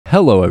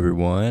Hello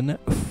everyone,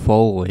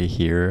 Folayyy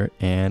here,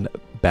 and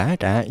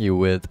back at you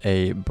with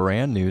a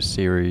brand new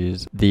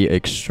series, the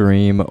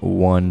Extreme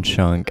One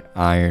Chunk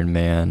Iron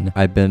Man.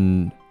 I've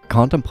been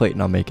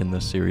contemplating on making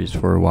this series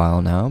for a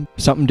while now.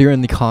 Something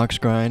during the Cox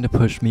grind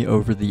pushed me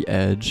over the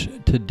edge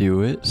to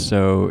do it,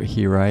 so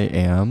here I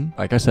am.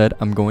 Like I said,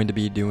 I'm going to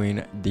be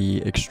doing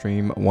the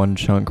Extreme One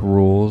Chunk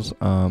rules,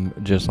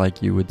 just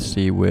like you would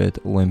see with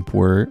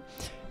Limpwort.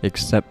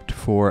 Except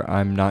for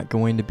I'm not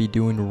going to be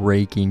doing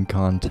raking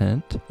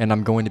content, and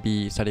I'm going to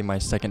be setting my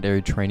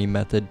secondary training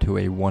method to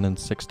a 1 in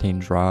 16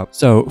 drop.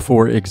 So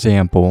for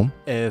example,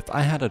 if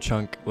I had a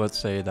chunk, let's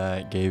say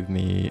that gave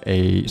me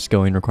a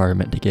skilling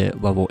requirement to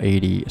get level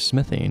 80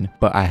 smithing,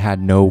 but I had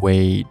no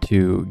way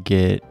to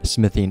get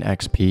smithing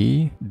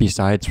XP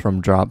besides from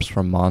drops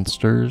from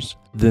monsters,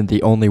 then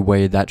the only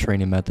way that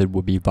training method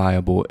would be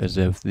viable is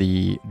if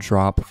the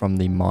drop from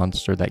the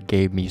monster that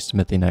gave me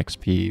smithing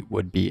XP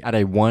would be at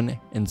a 1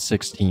 in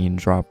 16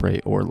 drop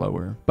rate or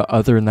lower. But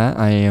other than that,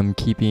 I am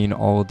keeping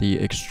all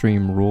the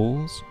extreme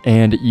rules.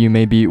 And you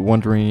may be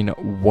wondering,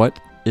 what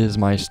is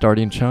my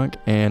starting chunk?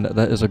 And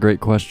that is a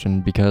great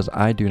question because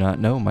I do not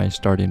know my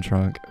starting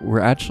chunk. We're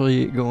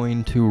actually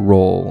going to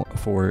roll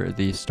for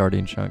the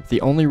starting chunk.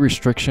 The only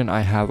restriction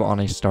I have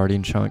on a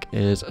starting chunk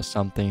is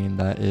something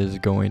that is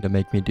going to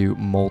make me do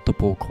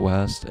multiple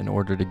quests in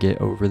order to get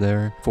over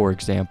there. For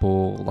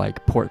example,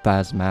 like Port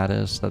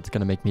Phasmatis, that's going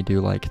to make me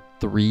do like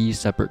 3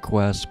 separate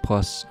quests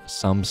plus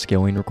some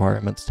skilling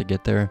requirements to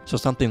get there. So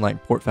something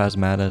like Port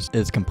Phasmatis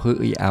is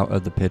completely out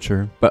of the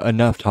picture. But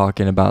enough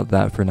talking about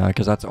that for now,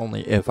 because that's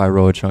only if I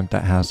roll a chunk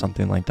that has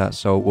something like that.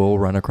 So we'll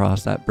run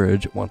across that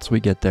bridge once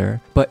we get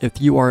there. But if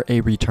you are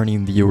a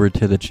returning viewer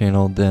to the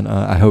channel, then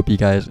I hope you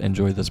guys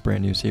enjoy this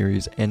brand new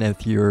series. And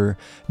if you're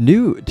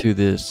new to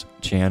this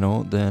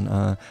channel, then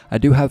I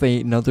do have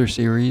another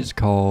series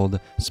called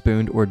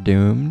Spooned or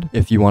Doomed.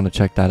 If you want to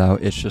check that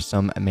out, it's just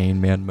some main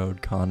man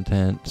mode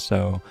content.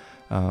 So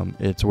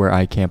it's where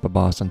I camp a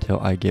boss until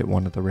I get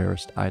one of the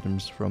rarest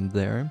items from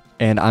there.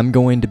 And I'm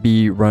going to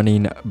be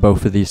running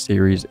both of these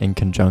series in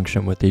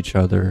conjunction with each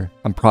other.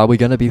 I'm probably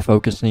going to be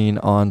focusing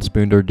on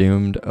Spooned or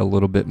Doomed a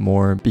little bit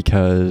more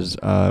because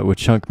with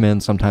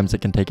Chunkmen, sometimes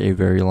it can take a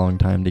very long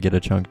time to get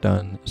a chunk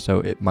done. So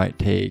it might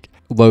take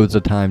loads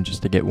of time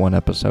just to get one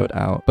episode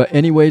out. But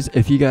anyways,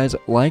 if you guys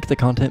like the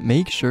content,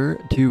 make sure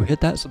to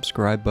hit that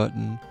subscribe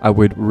button. I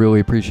would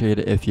really appreciate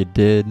it if you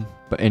did.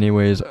 But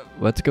anyways,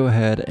 let's go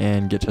ahead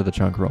and get to the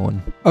chunk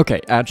rolling. Okay,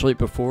 actually,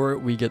 before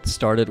we get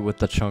started with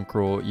the chunk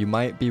roll, you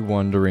might be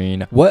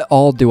wondering, what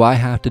all do I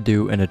have to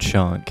do in a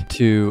chunk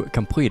to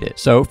complete it?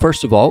 So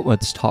first of all,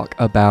 let's talk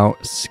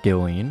about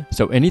skilling.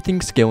 So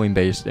anything skilling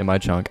based in my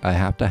chunk, I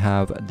have to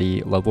have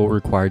the level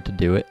required to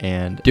do it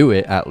and do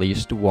it at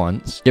least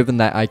once. Given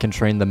that I can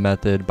train the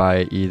method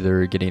by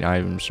either getting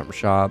items from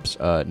shops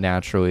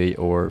naturally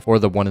or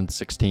the 1 in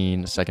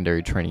 16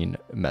 secondary training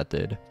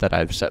method that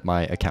I've set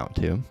my account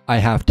to.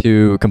 I have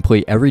to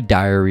complete every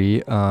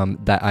diary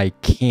that I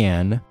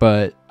can,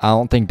 but I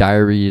don't think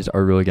diaries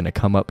are really going to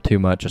come up too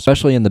much,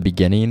 especially in the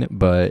beginning,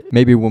 but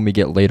maybe when we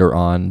get later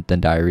on,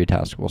 then diary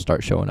tasks will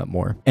start showing up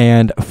more.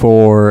 And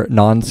for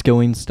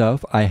non-skilling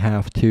stuff, I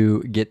have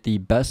to get the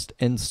best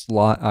in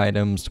slot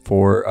items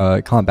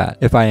for combat.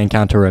 If I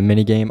encounter a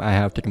minigame, I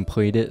have to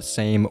complete it.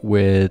 Same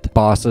with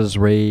bosses,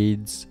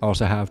 raids. I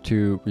also have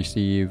to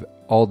receive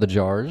all the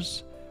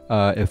jars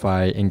if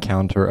I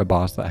encounter a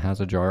boss that has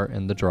a jar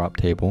in the drop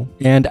table.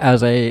 And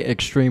as a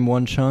extreme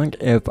one chunk,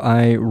 if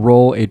I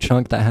roll a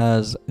chunk that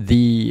has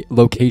the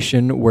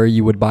location where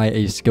you would buy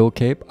a skill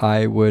cape,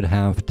 I would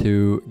have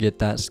to get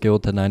that skill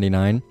to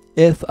 99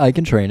 if I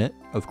can train it,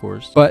 of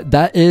course. But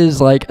that is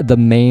like the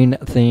main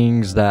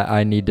things that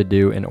I need to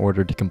do in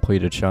order to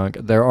complete a chunk.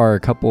 There are a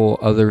couple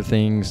other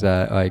things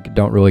that like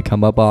don't really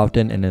come up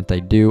often, and if they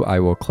do,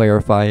 I will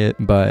clarify it.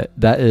 But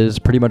that is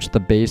pretty much the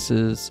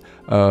basis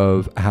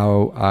of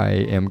how I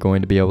am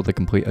going to be able to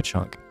complete a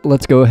chunk.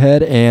 Let's go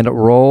ahead and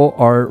roll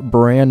our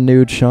brand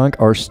new chunk,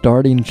 our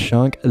starting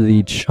chunk,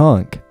 the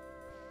chunk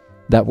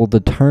that will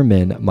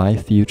determine my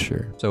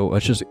future. So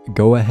let's just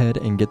go ahead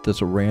and get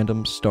this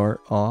random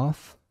start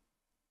off.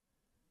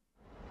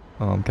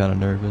 Oh, I'm kind of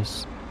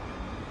nervous.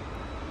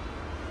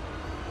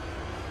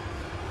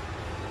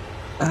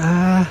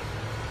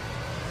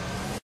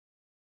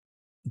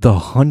 The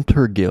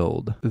Hunter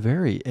Guild.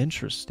 Very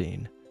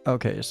interesting.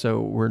 Okay,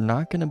 so we're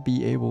not going to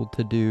be able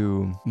to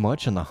do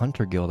much in the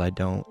Hunter Guild, I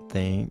don't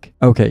think.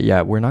 Okay,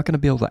 yeah, we're not going to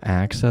be able to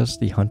access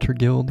the Hunter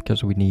Guild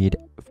because we need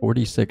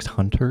 46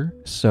 Hunter.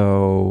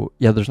 So,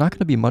 yeah, there's not going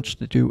to be much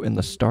to do in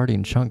the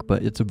starting chunk,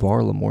 but it's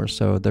Varlamore,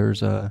 so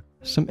there's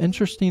some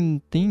interesting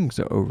things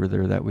over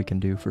there that we can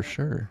do for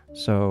sure.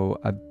 So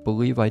I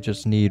believe I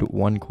just need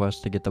one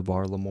quest to get the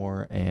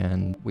Varlamore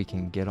and we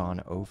can get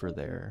on over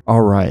there.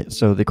 All right,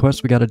 so the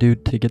quest we got to do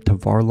to get to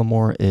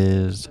Varlamore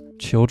is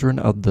Children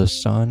of the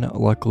Sun.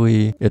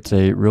 Luckily, it's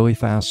a really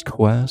fast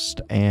quest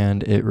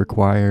and it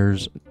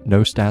requires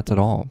no stats at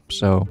all.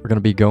 So we're going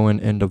to be going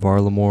into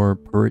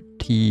Varlamore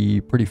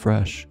pretty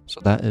fresh.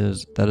 So that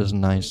is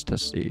nice to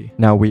see.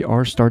 Now we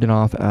are starting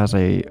off as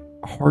a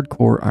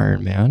hardcore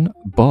Iron Man,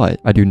 but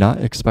I do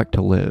not expect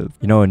to live.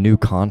 You know, a new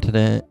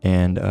continent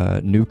and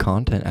new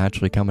content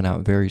actually coming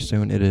out very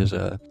soon. It is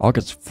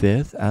August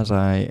 5th as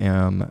I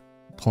am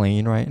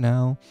playing right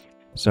now.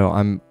 So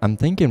I'm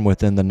thinking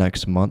within the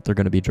next month they're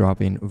going to be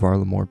dropping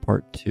Varlamore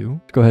Part 2.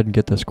 Let's go ahead and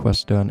get this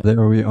quest done.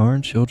 There we are,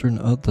 Children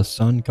of the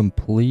Sun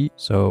complete.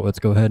 So let's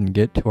go ahead and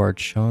get to our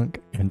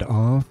chunk and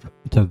off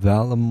to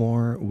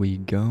Valamore we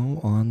go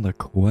on the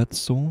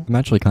Quetzal. I'm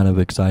actually kind of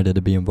excited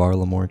to be in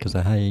Varlamore because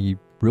I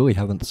really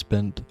haven't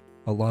spent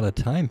a lot of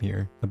time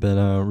here. I've been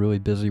really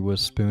busy with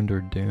Spooned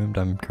or Doomed.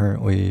 I'm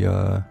currently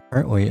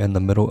in the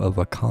middle of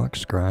a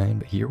Cox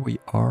grind. Here we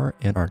are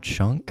in our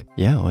chunk.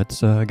 Yeah,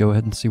 let's go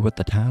ahead and see what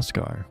the tasks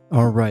are.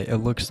 All right, it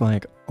looks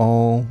like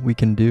all we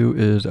can do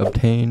is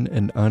obtain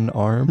an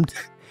unarmed.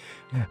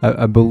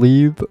 I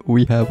believe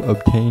we have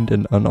obtained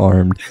an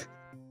unarmed.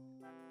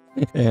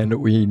 And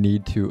we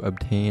need to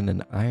obtain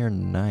an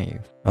iron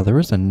knife. Now there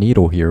is a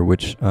needle here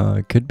which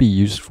could be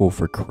useful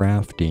for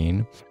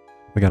crafting.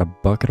 We got a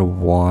bucket of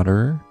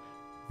water.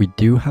 We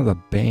do have a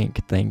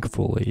bank,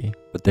 thankfully.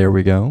 But there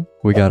we go.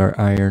 We got our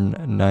iron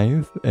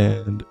knife,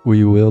 and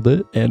we wield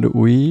it. And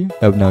we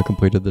have now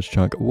completed this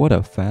chunk. What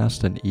a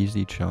fast and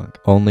easy chunk.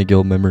 Only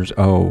guild members...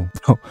 Oh,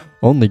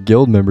 only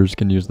guild members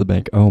can use the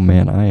bank. Oh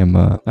man, I am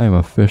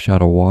a fish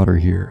out of water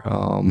here.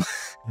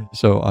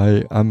 So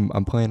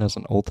I'm playing as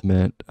an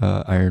ultimate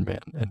Iron Man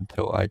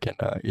until I can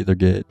either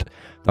get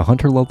the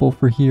hunter level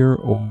for here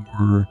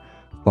or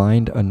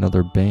find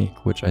another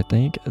bank, which I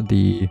think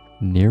the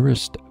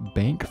nearest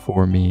bank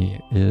for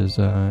me is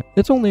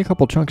it's only a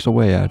couple chunks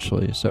away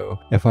actually. So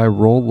if I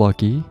roll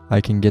lucky, I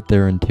can get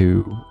there in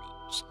 2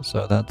 rolls.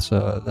 So that's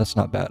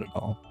not bad at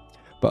all.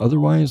 But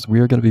otherwise,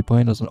 we are going to be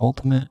playing as an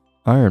ultimate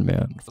Iron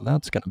Man, so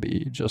that's going to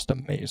be just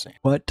amazing.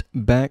 But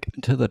back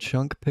to the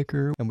chunk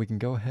picker, and we can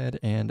go ahead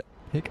and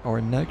pick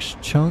our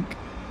next chunk.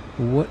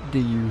 What do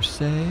you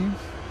say?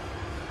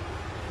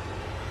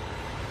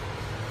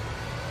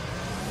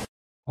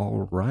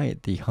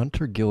 Alright, the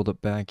Hunter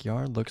Guild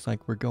backyard. Looks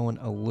like we're going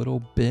a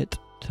little bit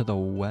to the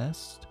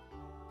west.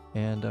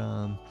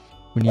 And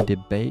we need to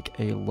bake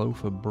a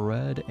loaf of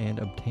bread and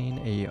obtain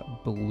a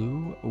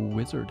blue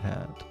wizard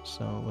hat.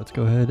 So let's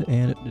go ahead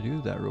and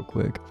do that real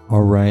quick.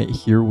 Alright,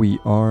 here we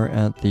are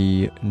at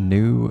the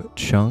new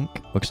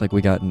chunk. Looks like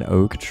we got an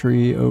oak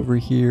tree over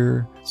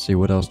here. Let's see,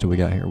 what else do we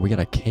got here? We got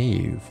a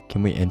cave.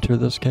 Can we enter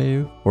this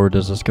cave? Or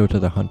does this go to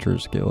the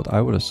Hunters Guild? I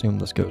would assume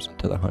this goes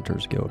into the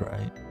Hunters Guild,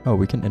 right? Oh,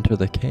 we can enter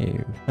the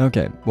cave.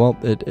 Okay, well,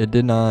 it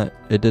did not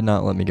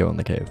let me go in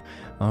the cave.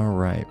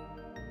 Alright.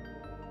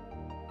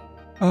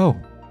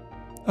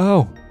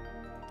 Oh,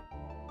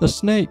 the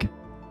snake.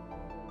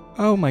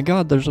 Oh my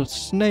god, there's a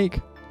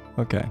snake.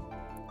 Okay.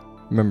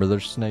 Remember,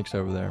 there's snakes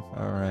over there.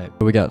 Alright.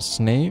 So we got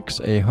snakes,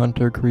 a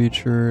hunter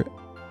creature,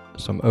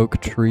 some oak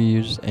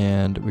trees,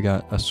 and we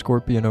got a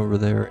scorpion over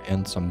there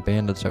and some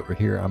bandits over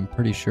here. I'm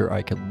pretty sure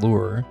I could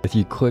lure. If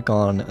you click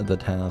on the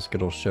task,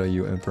 it'll show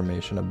you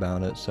information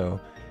about it. So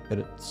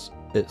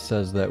it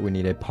says that we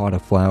need a pot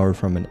of flour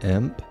from an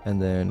imp,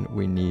 and then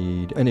we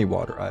need any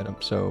water item.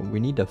 So we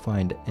need to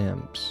find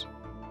imps.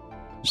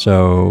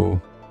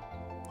 So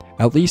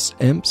at least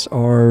imps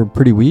are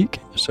pretty weak,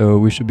 so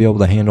we should be able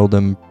to handle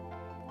them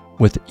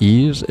with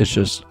ease. It's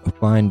just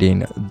finding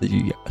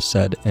the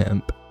said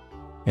imp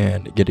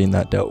and getting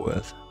that dealt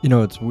with. You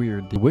know, it's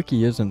weird. The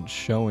wiki isn't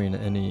showing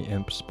any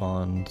imp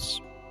spawns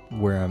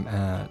where I'm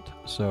at,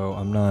 so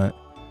I'm not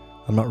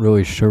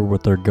really sure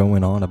what they're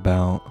going on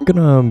about. I'm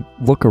gonna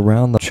look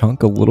around the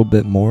chunk a little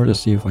bit more to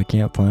see if I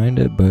can't find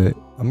it, but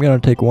I'm gonna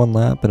take one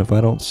lap, and if I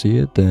don't see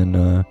it, then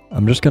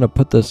I'm just gonna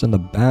put this in the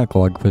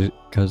backlog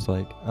because,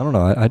 like, I don't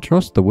know, I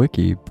trust the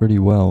wiki pretty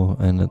well,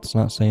 and it's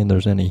not saying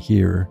there's any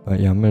here. But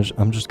yeah,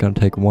 I'm just gonna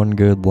take one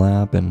good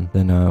lap, and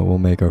then we'll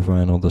make our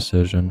final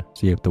decision.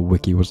 See if the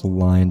wiki was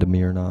lying to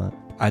me or not.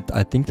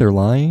 I think they're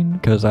lying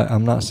because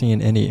I'm not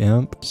seeing any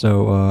imp,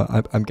 so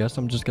I guess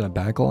I'm just gonna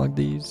backlog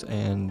these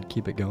and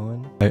keep it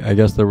going. I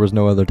guess there was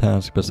no other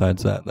task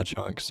besides that in the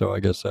chunk, so I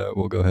guess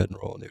we'll go ahead and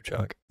roll a new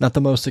chunk. Not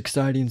the most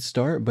exciting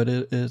start, but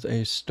it is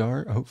a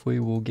start. Hopefully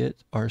we'll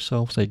get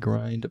ourselves a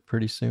grind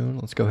pretty soon.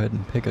 Let's go ahead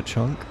and pick a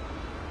chunk,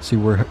 see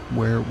where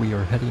we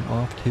are heading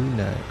off to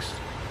next.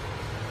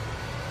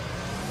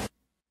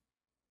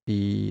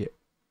 The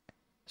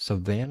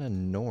Savannah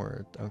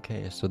North.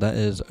 Okay, so that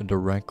is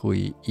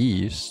directly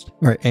east.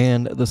 Alright,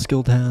 and the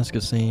skill task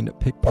is saying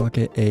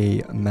pickpocket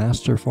a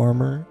master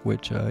farmer,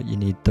 which you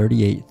need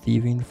 38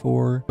 thieving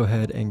for. Go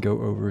ahead and go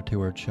over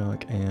to our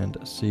chunk and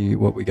see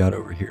what we got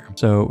over here.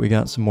 So we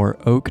got some more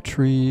oak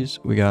trees.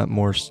 We got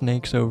more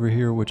snakes over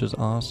here, which is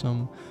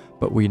awesome.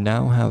 But we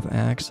now have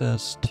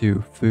access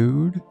to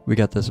food. We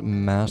got this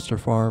master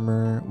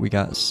farmer. We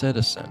got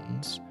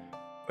citizens,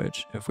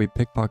 which if we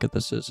pickpocket the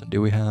citizen, do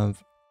we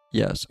have...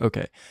 Yes,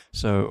 okay.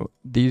 So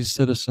these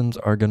citizens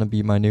are going to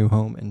be my new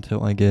home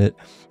until I get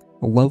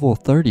level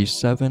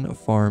 37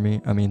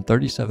 farming,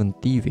 37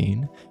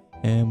 thieving,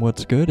 And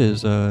what's good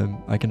is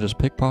I can just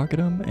pickpocket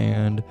them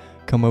and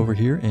come over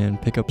here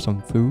and pick up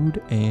some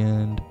food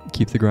and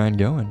keep the grind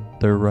going.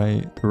 They're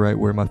right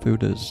where my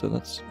food is, so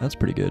that's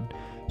pretty good.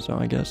 So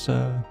I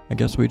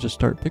guess we just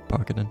start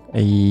pickpocketing.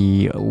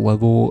 A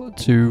level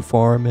 2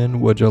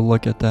 farming. Would you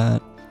look at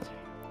that?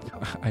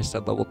 I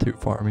said level 2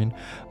 farming.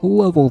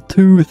 Level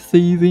 2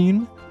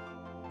 thieving.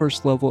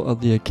 First level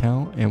of the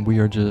account, and we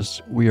are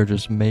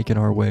just making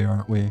our way,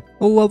 aren't we?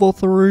 Level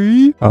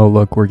 3. Oh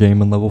look, we're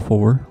gaming level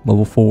 4.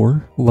 Level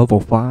 4. Level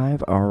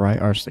 5. All right,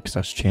 our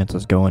success chance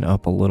is going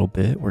up a little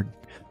bit.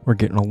 We're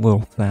getting a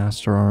little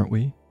faster, aren't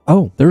we?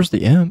 Oh, there's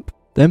the imp.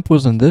 The imp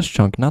was in this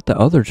chunk, not the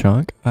other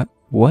chunk.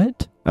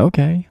 What?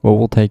 Okay. Well,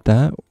 we'll take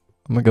that.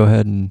 I'm gonna go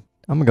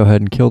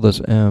ahead and kill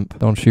this imp.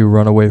 Don't you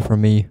run away from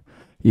me,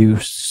 you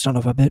son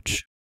of a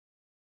bitch.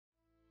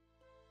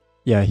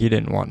 Yeah, he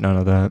didn't want none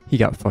of that. He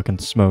got fucking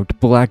smoked.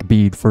 Black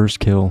bead,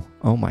 first kill.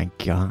 Oh my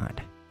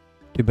god.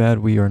 Too bad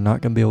we are not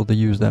going to be able to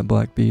use that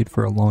black bead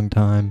for a long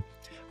time.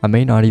 I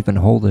may not even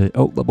hold it.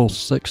 Oh, level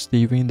 6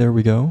 thieving. There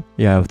we go.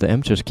 Yeah, if the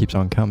imp just keeps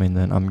on coming,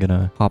 then I'm going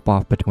to hop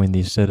off between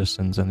these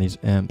citizens and these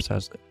imps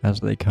as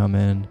they come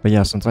in. But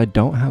yeah, since I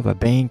don't have a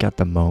bank at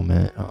the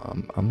moment,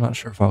 I'm not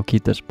sure if I'll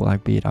keep this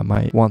black bead. I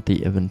might want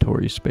the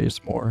inventory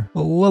space more.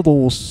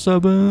 Level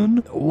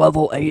 7.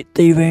 Level 8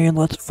 thieving.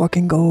 Let's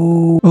fucking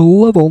go.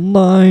 Level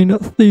 9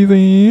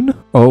 thieving.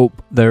 Oh,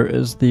 there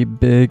is the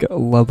big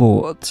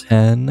level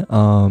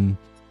 10.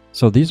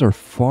 So these are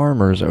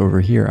farmers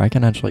over here. I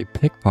can actually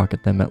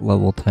pickpocket them at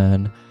level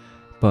 10,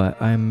 but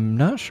I'm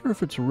not sure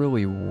if it's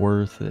really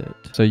worth it.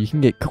 So you can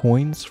get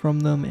coins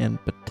from them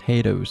and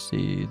potato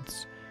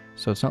seeds.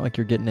 So it's not like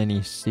you're getting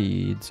any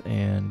seeds,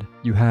 and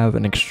you have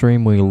an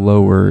extremely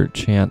lower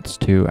chance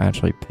to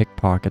actually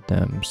pickpocket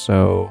them.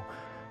 So,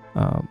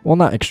 well,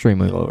 not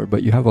extremely lower,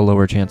 but you have a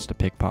lower chance to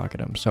pickpocket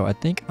them. So I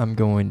think I'm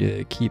going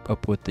to keep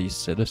up with these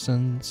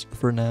citizens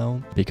for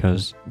now,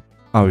 because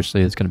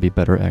obviously it's going to be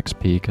better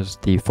XP, because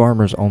the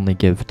farmers only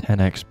give 10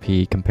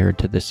 XP compared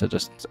to the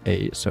citizens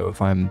 8. So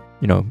if I'm,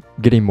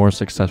 getting more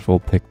successful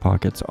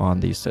pickpockets on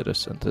these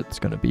citizens, it's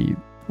going to be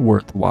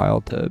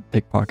worthwhile to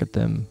pickpocket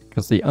them,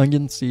 because the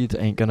onion seeds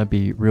ain't going to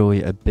be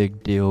really a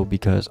big deal,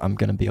 because I'm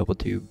going to be able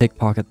to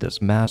pickpocket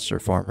this master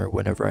farmer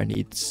whenever I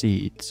need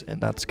seeds, and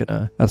that's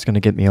gonna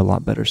get me a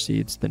lot better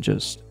seeds than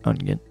just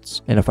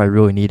onions. And if I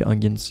really need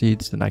onion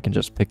seeds, then I can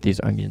just pick these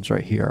onions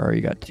right here. I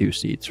already got 2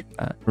 seeds from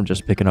that, from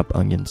just picking up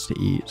onions to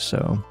eat.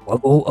 So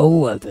level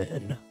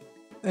 11.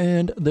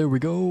 And there we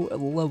go,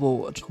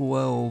 level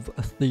 12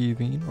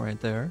 thieving right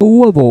there.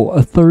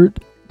 Level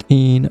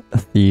 13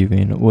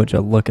 thieving. Would you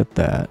look at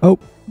that? Oh,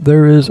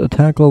 there is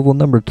attack level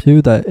number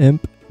 2. That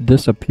imp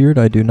disappeared.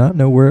 I do not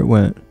know where it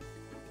went.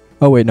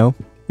 Oh wait, no,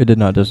 it did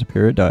not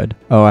disappear. It died.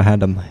 Oh, I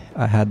had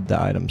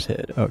the items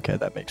hid. Okay,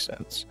 that makes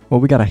sense. Well,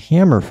 we got a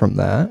hammer from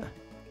that,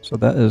 so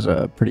that is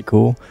pretty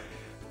cool.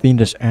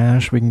 Fiendish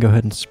Ash, we can go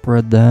ahead and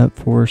spread that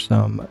for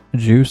some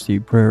juicy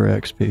prayer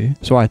XP.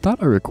 So I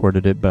thought I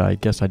recorded it, but I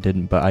guess I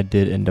didn't. But I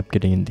did end up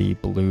getting the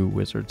blue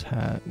wizard's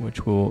hat,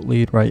 which will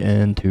lead right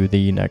into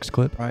the next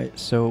clip. Alright,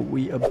 so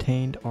we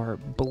obtained our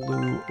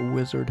blue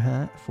wizard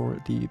hat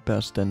for the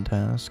best in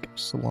task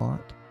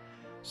slot.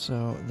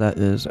 So that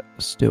is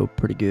still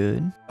pretty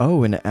good.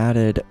 Oh, and it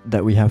added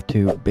that we have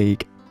to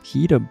bake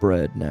pita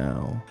bread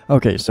now.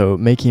 Okay, so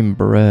making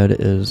bread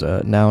is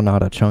now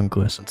not a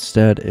chunkless.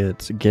 Instead,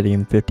 it's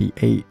getting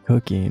 58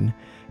 cooking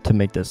to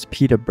make this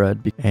pita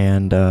bread.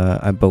 And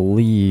I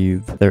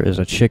believe there is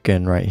a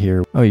chicken right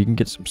here. Oh, you can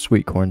get some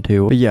sweet corn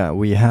too. But yeah,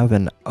 we have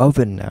an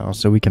oven now,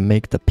 so we can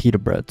make the pita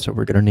bread. So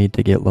we're gonna need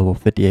to get level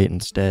 58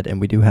 instead. And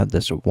we do have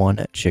this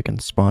one chicken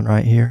spawn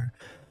right here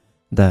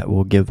that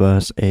will give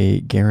us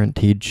a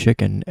guaranteed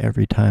chicken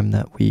every time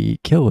that we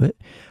kill it.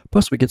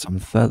 Plus we get some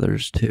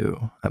feathers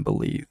too, I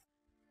believe.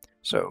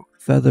 So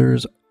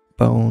feathers,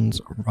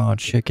 bones, raw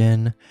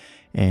chicken,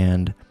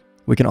 and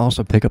we can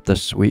also pick up the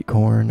sweet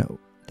corn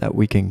that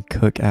we can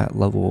cook at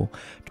level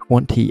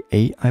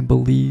 28, I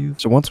believe.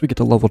 So once we get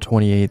to level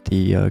 28,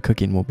 the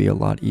cooking will be a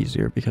lot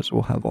easier, because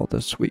we'll have all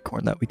this sweet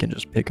corn that we can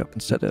just pick up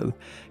instead of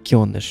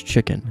killing this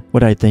chicken.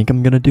 What I think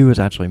I'm going to do is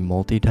actually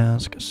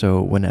multitask.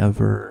 So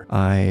whenever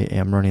I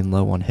am running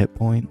low on hit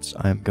points,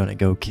 I'm going to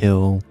go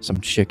kill some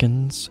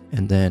chickens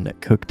and then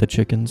cook the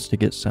chickens to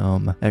get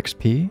some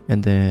XP,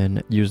 and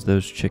then use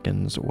those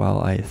chickens while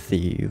I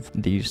thieve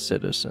these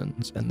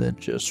citizens, and then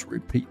just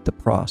repeat the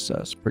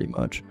process pretty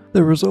much.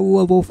 There was a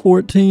level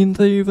 14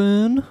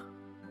 thieving.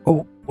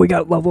 Oh, we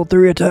got level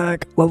 3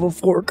 attack, level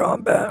 4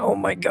 combat. Oh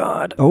my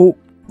god. Oh,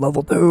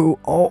 level 2.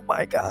 Oh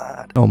my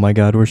god. Oh my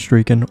god, we're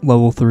streaking.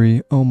 Level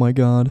 3. Oh my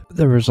god.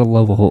 There is a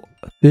level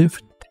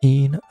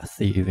 15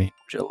 thieving.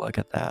 Would you look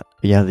at that?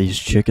 Yeah, these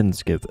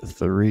chickens give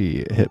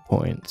 3 hit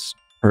points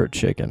per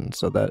chicken,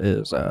 so that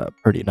is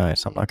pretty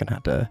nice. I'm not gonna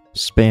have to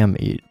spam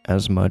eat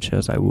as much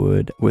as I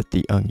would with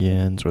the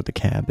onions or the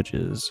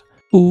cabbages.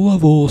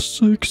 Level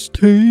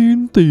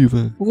 16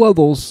 thieving.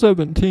 Level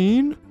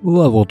 17.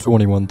 Level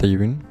 21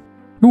 thieving.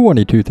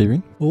 22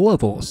 thieving.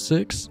 Level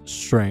 6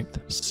 strength.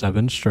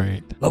 7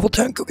 strength. Level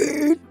 10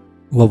 cooking.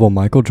 Level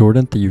Michael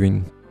Jordan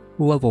thieving.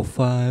 level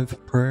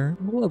 5 prayer,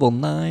 level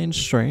 9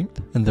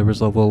 strength, and there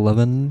was level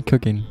 11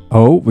 cooking.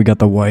 Oh, we got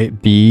the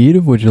white bead.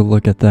 Would you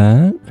look at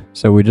that?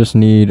 So we just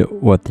need,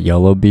 what, the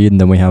yellow bead,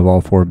 and then we have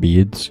all 4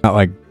 beads. Not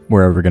like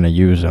we're ever gonna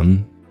use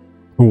them.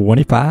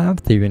 25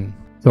 thieving.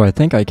 So I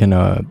think I can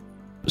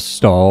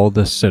stall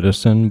the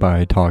citizen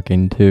by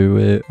talking to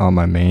it on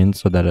my main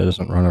so that it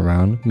doesn't run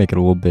around. Make it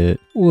a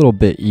little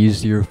bit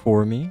easier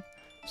for me.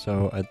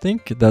 So I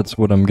think that's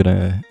what I'm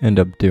gonna end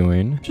up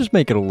doing. Just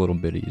make it a little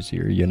bit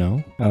easier, you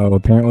know? Oh,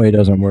 apparently it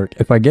doesn't work.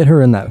 If I get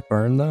her in that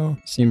fern though,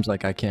 seems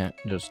like I can't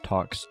just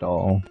talk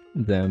stall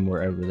them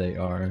wherever they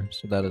are.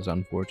 So that is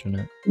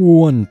unfortunate.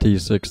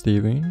 1t6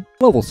 thieving,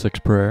 level 6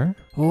 prayer,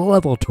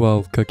 level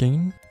 12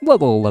 cooking,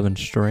 level 11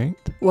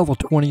 strength, level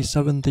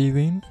 27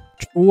 thieving,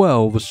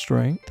 12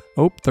 strength.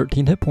 Oh,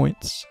 13 hit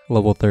points.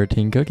 Level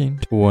 13 cooking.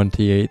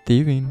 28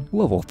 thieving.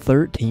 Level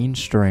 13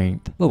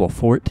 strength. Level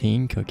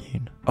 14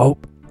 cooking. Oh,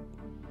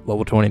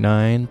 level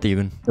 29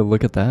 thieving. So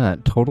look at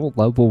that. Total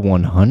level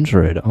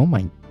 100. Oh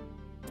my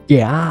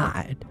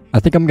god. I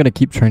think I'm going to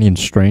keep training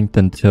strength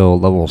until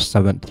level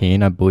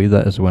 17. I believe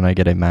that is when I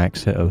get a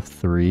max hit of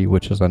 3,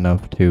 which is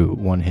enough to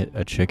one-hit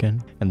a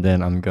chicken. And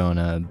then I'm going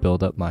to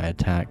build up my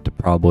attack to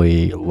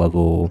probably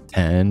level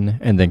 10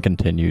 and then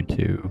continue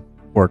to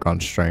work on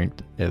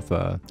strength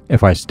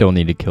if I still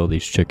need to kill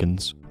these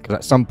chickens, because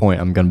at some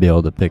point I'm gonna be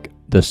able to pick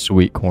the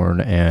sweet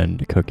corn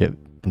and cook it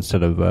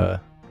instead of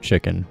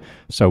chicken.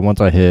 So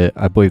once I hit,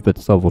 I believe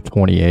it's level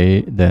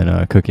 28,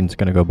 then cooking's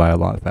gonna go by a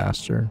lot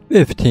faster.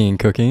 15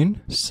 cooking,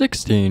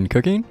 16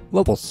 cooking,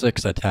 level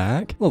 6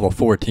 attack, level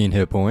 14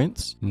 hit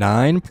points,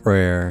 9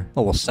 prayer,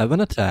 level 7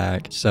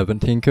 attack,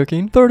 17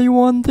 cooking,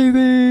 31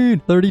 thieving,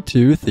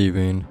 32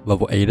 thieving,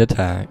 level 8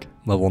 attack,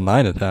 level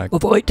 9 attack,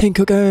 level 18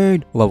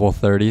 cooking, level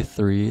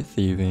 33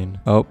 thieving.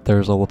 Oh,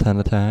 there's level 10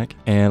 attack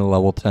and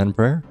level 10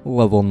 prayer,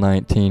 level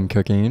 19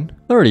 cooking,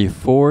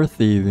 34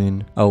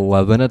 thieving,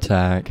 11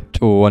 attack,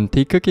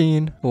 20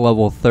 cooking,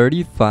 level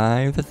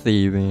 35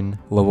 thieving,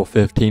 level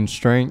 15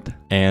 strength,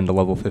 and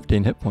level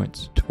 15 hit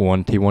points,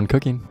 21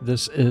 cooking.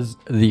 This is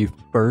the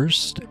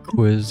first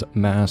quiz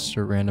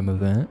master random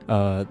event.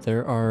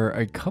 There are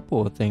a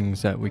couple of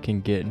things that we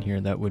can get in here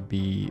that would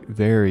be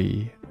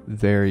very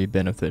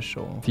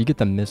beneficial. If you get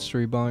the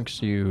mystery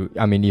box, you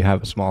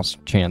have a small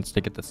chance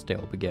to get the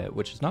stale baguette,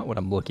 which is not what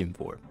I'm looking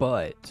for.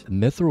 But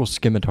mithril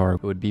scimitar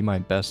would be my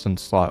best in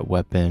slot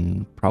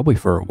weapon probably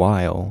for a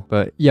while.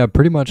 But yeah,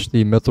 pretty much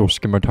the mithril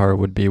scimitar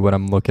would be what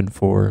I'm looking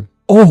for.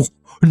 Oh,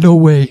 no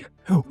way.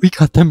 We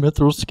got the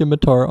mithril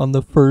scimitar on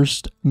the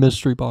first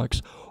mystery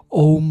box.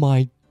 Oh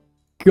my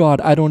god,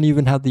 I don't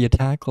even have the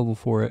attack level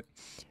for it.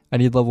 I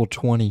need level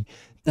 20.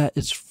 That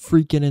is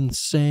freaking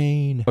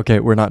insane.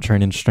 Okay, we're not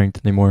training strength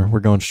anymore. We're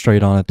going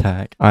straight on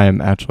attack. I am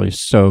actually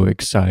so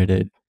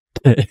excited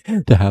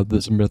to have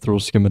this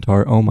mithril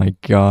scimitar. Oh my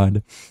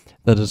god.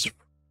 That is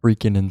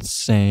freaking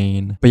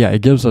insane. But yeah,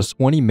 it gives us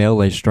 20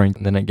 melee strength,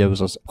 and then it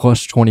gives us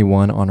plus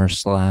 21 on our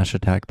slash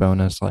attack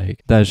bonus.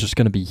 Like, that is just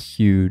going to be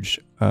huge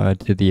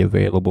to the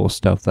available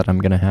stuff that I'm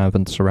going to have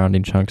in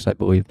surrounding chunks, I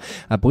believe.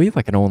 I believe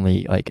I can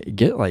only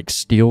get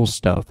steel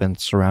stuff in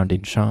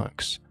surrounding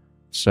chunks.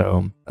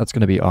 So that's going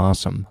to be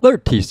awesome.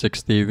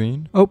 36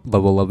 thieving. Oh,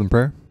 level 11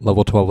 prayer.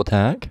 Level 12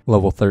 attack.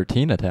 Level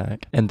 13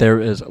 attack. And there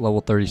is level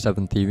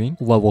 37 thieving.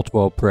 Level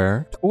 12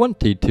 prayer.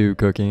 22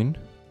 cooking.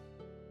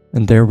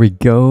 And there we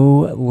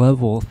go.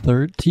 Level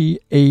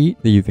 38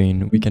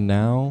 thieving. We can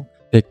now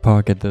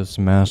pickpocket this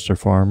master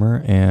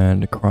farmer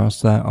and cross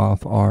that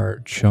off our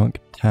chunk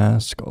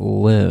task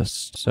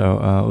list.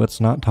 So let's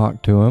not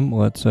talk to him.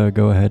 Let's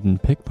go ahead and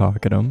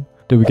pickpocket him.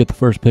 Did we get the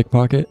first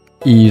pickpocket?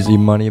 Easy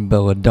money,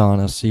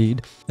 belladonna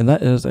seed. And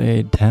that is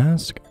a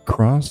task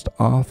crossed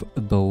off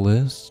the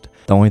list.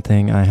 The only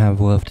thing I have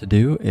left to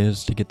do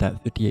is to get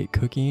that 58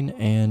 cooking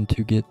and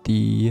to get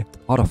the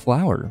pot of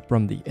flour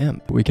from the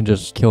imp. We can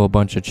just kill a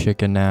bunch of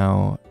chicken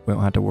now. We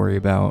don't have to worry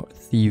about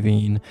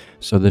thieving,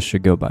 so this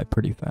should go by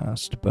pretty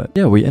fast. But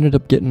yeah, we ended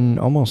up getting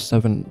almost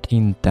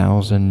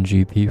 17,000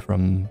 GP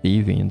from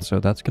thieving, so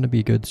that's going to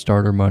be good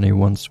starter money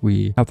once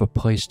we have a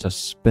place to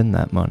spend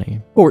that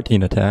money.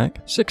 14 attack,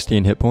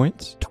 16 hit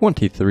points,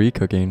 23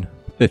 cooking,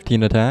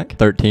 15 attack,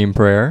 13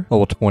 prayer,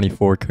 level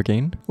 24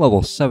 cooking,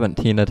 level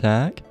 17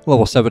 attack,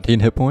 level 17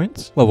 hit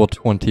points, level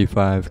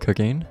 25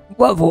 cooking,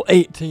 level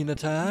 18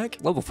 attack,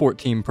 level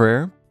 14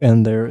 prayer.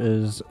 And there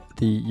is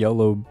the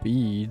yellow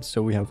beads,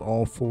 so we have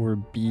all 4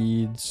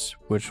 beads,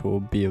 which will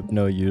be of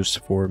no use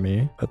for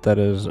me, but that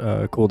is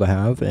cool to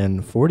have.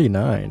 And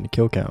 49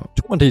 kill count,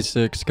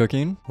 26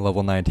 cooking,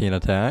 level 19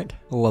 attack,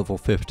 level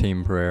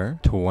 15 prayer,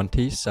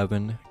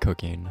 27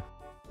 cooking.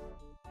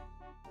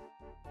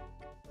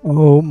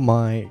 Oh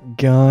my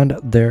god,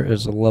 there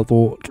is a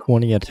level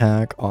 20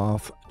 attack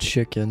off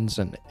chickens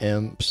and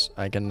imps.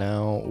 I can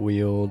now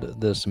wield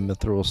this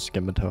mithril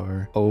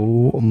scimitar.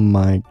 Oh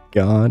my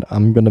god,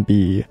 I'm gonna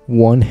be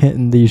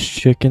one-hitting these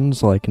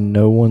chickens like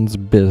no one's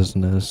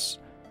business.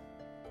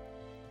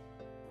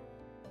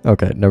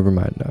 Okay, never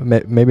mind.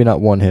 Maybe not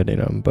one-hitting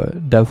them,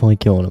 but definitely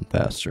killing them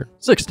faster.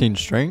 16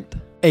 strength,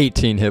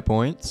 18 hit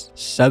points,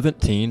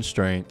 17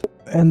 strength,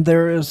 and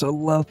there is a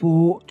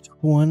level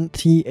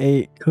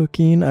 28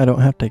 cooking. I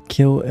don't have to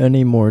kill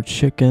any more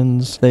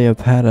chickens. They have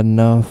had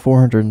enough,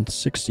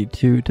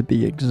 462 to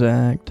be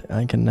exact.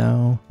 I can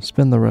now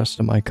spend the rest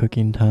of my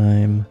cooking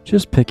time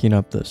just picking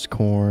up this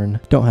corn.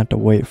 Don't have to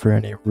wait for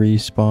any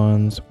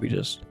respawns. We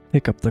just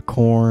pick up the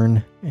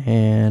corn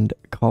and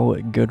call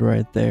it good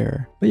right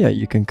there. But yeah,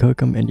 you can cook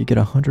them and you get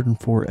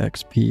 104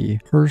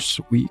 XP per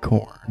sweet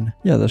corn.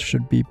 Yeah, this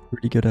should be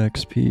pretty good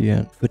XP,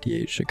 and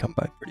 58 should come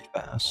by pretty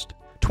fast.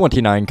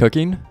 29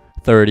 cooking,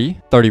 30,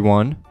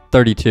 31,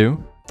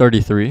 32,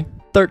 33,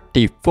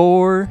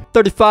 34,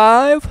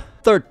 35,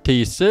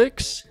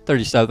 36,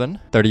 37,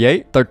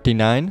 38,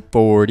 39,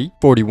 40,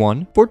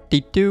 41,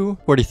 42,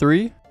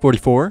 43,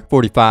 44,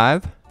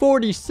 45,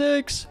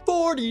 46,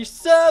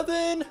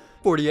 47,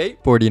 48,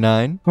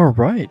 49.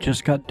 Alright,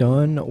 just got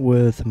done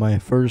with my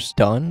first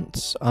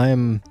dunce.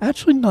 I'm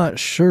actually not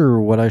sure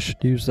what I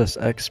should use this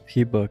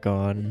XP book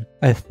on.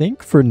 I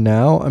think for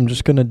now I'm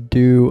just gonna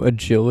do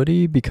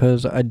agility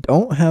because I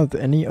don't have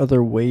any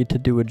other way to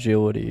do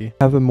agility.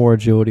 Having more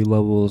agility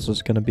levels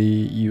is gonna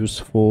be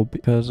useful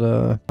because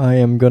I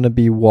am gonna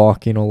be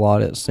walking a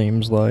lot, it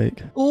seems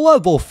like.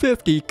 Level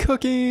 50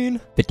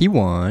 cooking.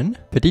 51,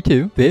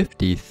 52,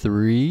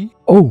 53.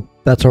 Oh,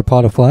 that's our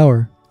pot of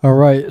flour.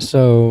 Alright,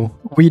 so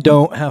we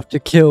don't have to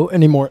kill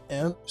any more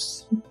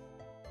imps.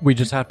 We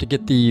just have to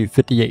get the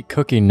 58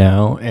 cooking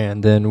now,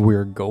 and then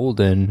we're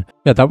golden.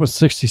 Yeah, that was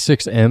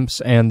 66 imps,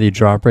 and the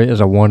drop rate is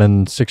a 1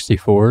 in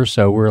 64,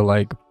 so we're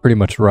like pretty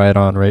much right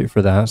on rate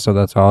for that, so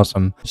that's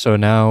awesome. So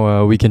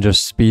now we can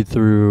just speed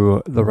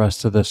through the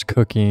rest of this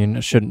cooking.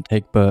 It shouldn't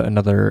take but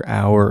another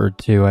hour or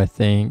two, I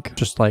think.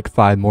 Just like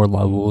 5 more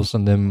levels,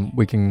 and then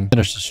we can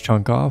finish this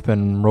chunk off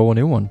and roll a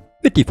new one.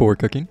 54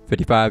 cooking,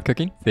 55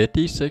 cooking,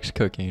 56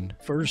 cooking.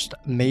 First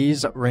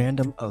maze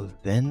random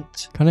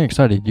event. Kind of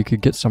excited. You could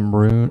get some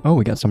rune. Oh,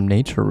 we got some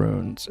nature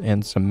runes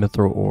and some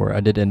mithril ore. I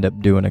did end up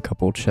doing a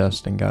couple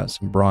chests and got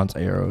some bronze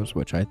arrows,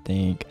 which I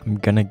think I'm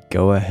gonna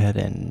go ahead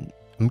and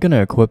I'm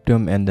gonna equip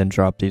them and then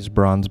drop these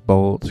bronze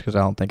bolts because I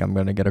don't think I'm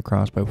gonna get a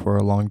crossbow for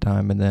a long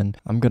time, and then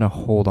I'm gonna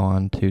hold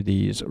on to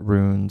these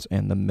runes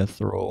and the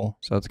mithril,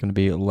 so it's gonna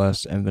be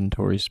less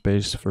inventory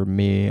space for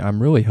me.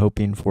 I'm really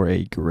hoping for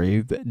a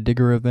grave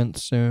digger event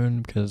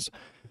soon because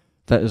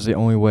that is the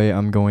only way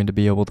I'm going to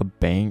be able to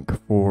bank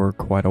for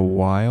quite a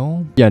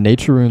while. Yeah,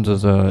 nature runes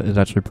is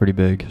actually pretty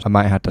big. I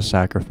might have to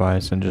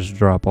sacrifice and just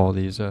drop all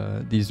these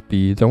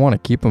beads. I want to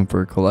keep them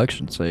for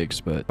collection sakes,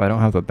 but if I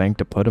don't have a bank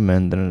to put them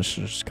in, then it's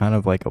just kind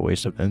of like a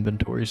waste of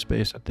inventory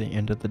space at the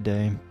end of the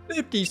day.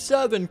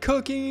 57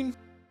 cooking.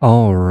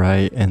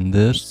 Alright, and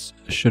this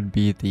should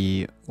be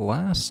the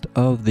last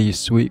of the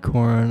sweet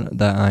corn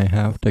that I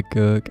have to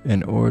cook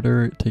in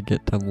order to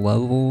get to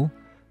level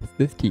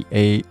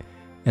 58.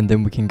 And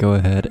then we can go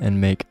ahead and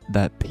make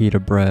that pita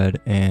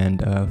bread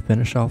and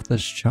finish off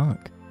this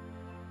chunk.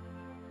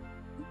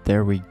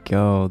 There we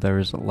go.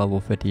 There's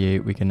level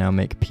 58. We can now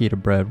make pita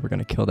bread. We're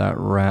going to kill that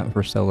rat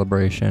for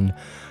celebration.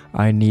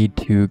 I need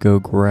to go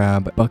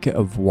grab a bucket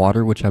of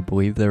water, which I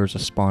believe there is a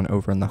spawn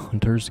over in the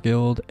Hunters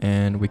Guild,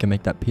 and we can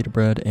make that pita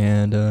bread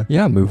and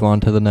yeah, move on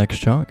to the next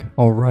chunk.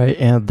 All right,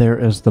 and there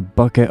is the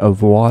bucket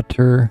of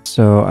water.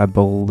 So I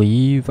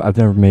believe I've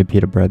never made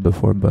pita bread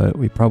before, but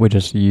we probably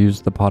just use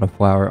the pot of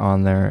flour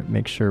on there.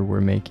 Make sure we're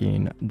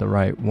making the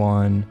right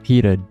one.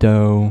 Pita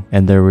dough,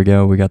 and there we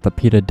go. We got the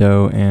pita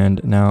dough,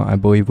 and now I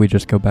believe we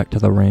just go back to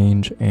the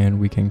range and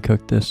we can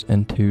cook this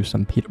into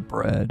some pita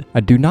bread. I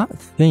do not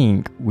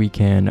think we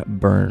can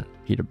burn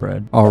pita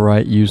bread. All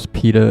right, use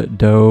pita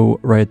dough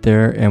right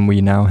there, and we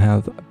now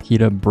have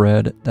pita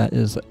bread. That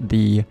is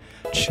the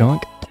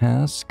chunk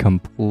task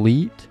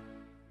complete,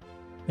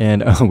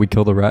 and we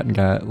killed a rat and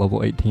got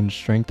level 18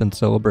 strength and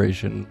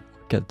celebration.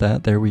 Look at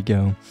that. There we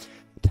go.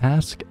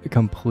 Task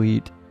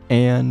complete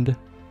and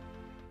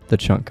the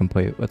chunk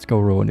complete. Let's go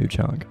roll a new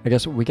chunk. I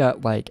guess we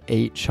got like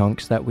 8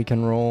 chunks that we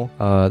can roll.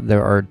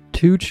 There are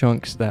 2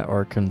 chunks that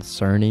are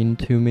concerning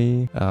to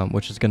me,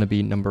 which is going to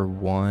be number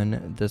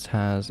 1. This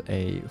has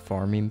a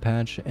farming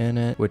patch in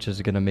it, which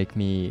is going to make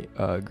me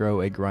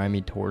grow a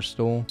grimy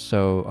torstal.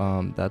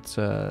 So that's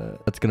going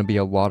to be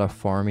a lot of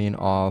farming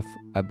off,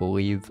 I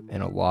believe,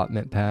 an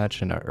allotment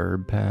patch and a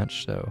herb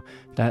patch, so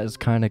that is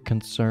kind of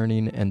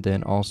concerning. And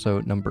then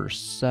also number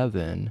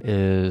 7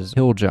 is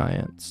hill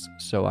giants,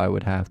 so I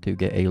would have to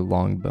get a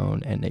long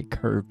bone and a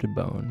curved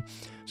bone.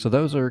 So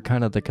those are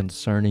kind of the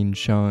concerning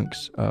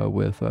chunks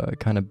with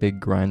kind of big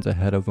grinds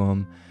ahead of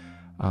them.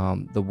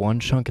 The one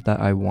chunk that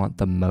I want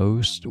the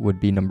most would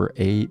be number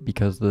 8,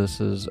 because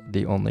this is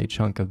the only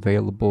chunk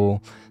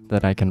available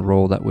that I can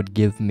roll that would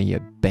give me a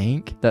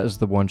bank. That is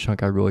the one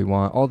chunk I really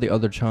want. All the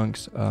other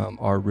chunks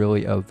are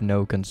really of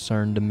no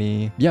concern to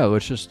me. Yeah,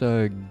 let's just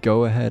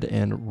go ahead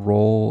and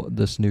roll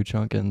this new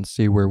chunk and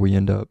see where we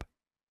end up.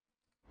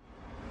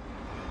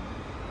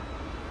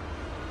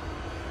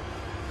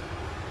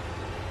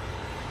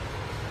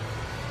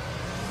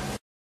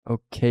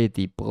 Okay,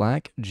 the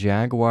Black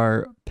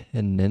Jaguar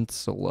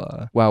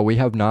Peninsula. Wow, we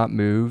have not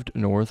moved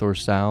north or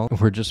south.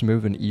 We're just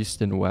moving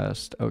east and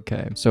west.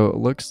 Okay, so it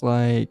looks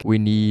like we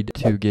need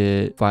to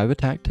get 5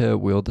 attack to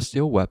wield the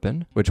steel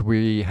weapon, which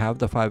we have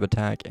the 5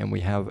 attack and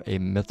we have a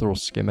mithril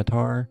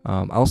scimitar.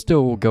 I'll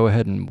still go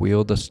ahead and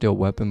wield the steel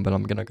weapon, but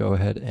I'm gonna go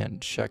ahead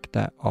and check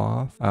that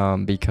off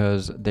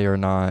because they are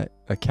not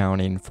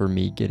accounting for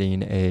me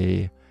getting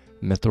a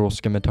mithril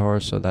scimitar,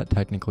 so that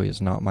technically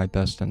is not my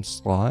best in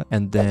slot.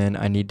 And then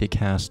I need to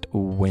cast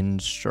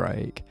Wind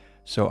Strike,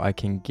 so I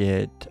can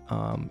get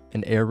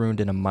an air rune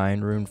and a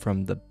mine rune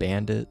from the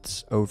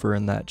bandits over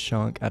in that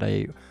chunk at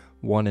a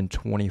 1 in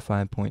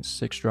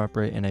 25.6 drop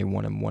rate and a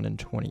 1 in 1 in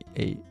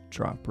 28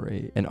 drop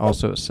rate. And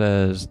also it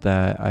says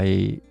that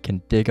I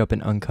can dig up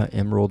an uncut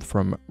emerald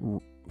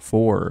from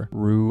 4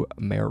 Rue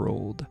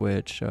Merald,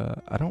 which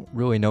I don't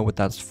really know what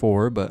that's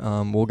for, but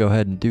we'll go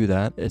ahead and do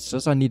that. It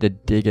says I need to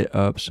dig it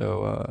up,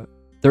 so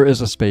there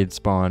is a spade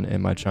spawn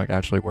in my chunk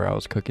actually where I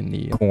was cooking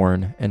the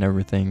corn and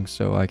everything,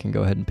 so I can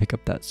go ahead and pick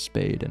up that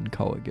spade and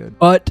call it good.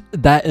 But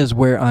that is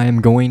where I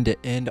am going to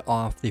end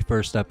off the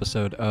first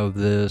episode of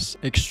this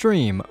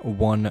extreme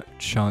 1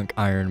 chunk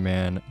Iron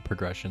Man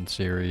progression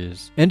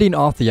series, ending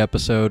off the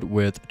episode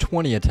with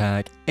 20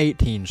 attack,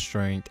 18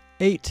 strength,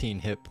 18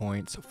 hit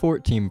points,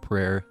 14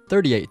 prayer,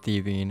 38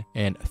 thieving,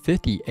 and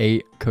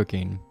 58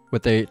 cooking,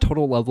 with a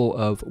total level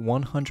of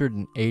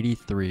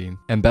 183.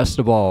 And best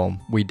of all,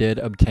 we did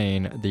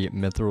obtain the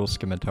mithril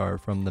scimitar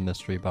from the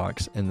mystery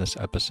box in this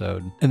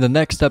episode. In the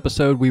next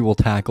episode, we will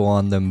tackle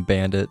on them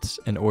bandits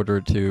in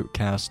order to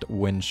cast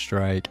Wind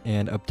Strike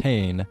and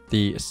obtain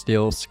the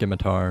steel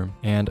scimitar,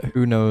 and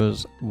who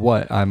knows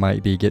what I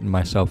might be getting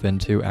myself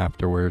into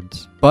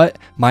afterwards. But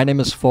my name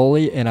is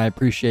Folayyy, and I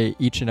appreciate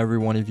each and every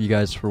one of you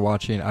guys for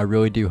watching. I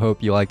really do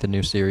hope you like the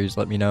new series.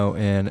 Let me know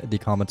in the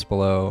comments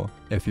below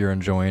if you're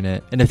enjoying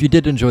it. And if you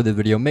did enjoy the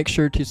video, make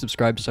sure to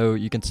subscribe so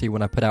you can see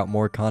when I put out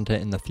more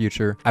content in the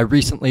future. I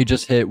recently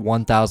just hit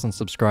 1,000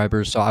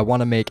 subscribers, so I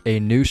want to make a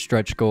new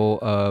stretch goal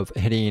of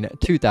hitting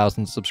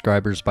 2,000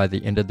 subscribers by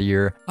the end of the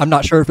year. I'm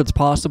not sure if it's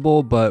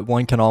possible, but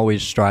one can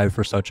always strive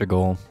for such a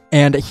goal.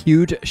 And a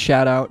huge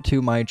shout out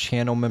to my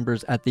channel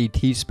members at the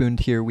teaspoon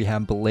tier. We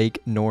have Blake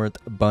North,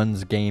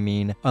 Buns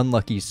Gaming,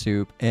 Unlucky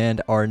Soup,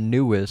 and our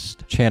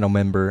newest channel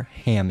member,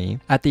 Hammy.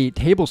 At the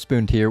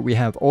tablespoon tier, we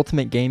have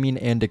Ultimate Gaming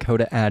and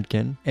Dakota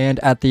Adkin. And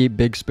at the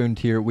big spoon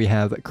tier, we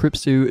have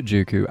Kripsu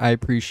Juku. I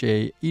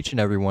appreciate each and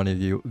every one of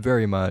you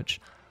very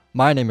much.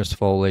 My name is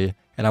Folayyy,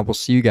 and I will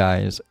see you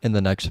guys in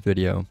the next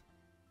video.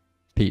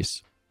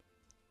 Peace.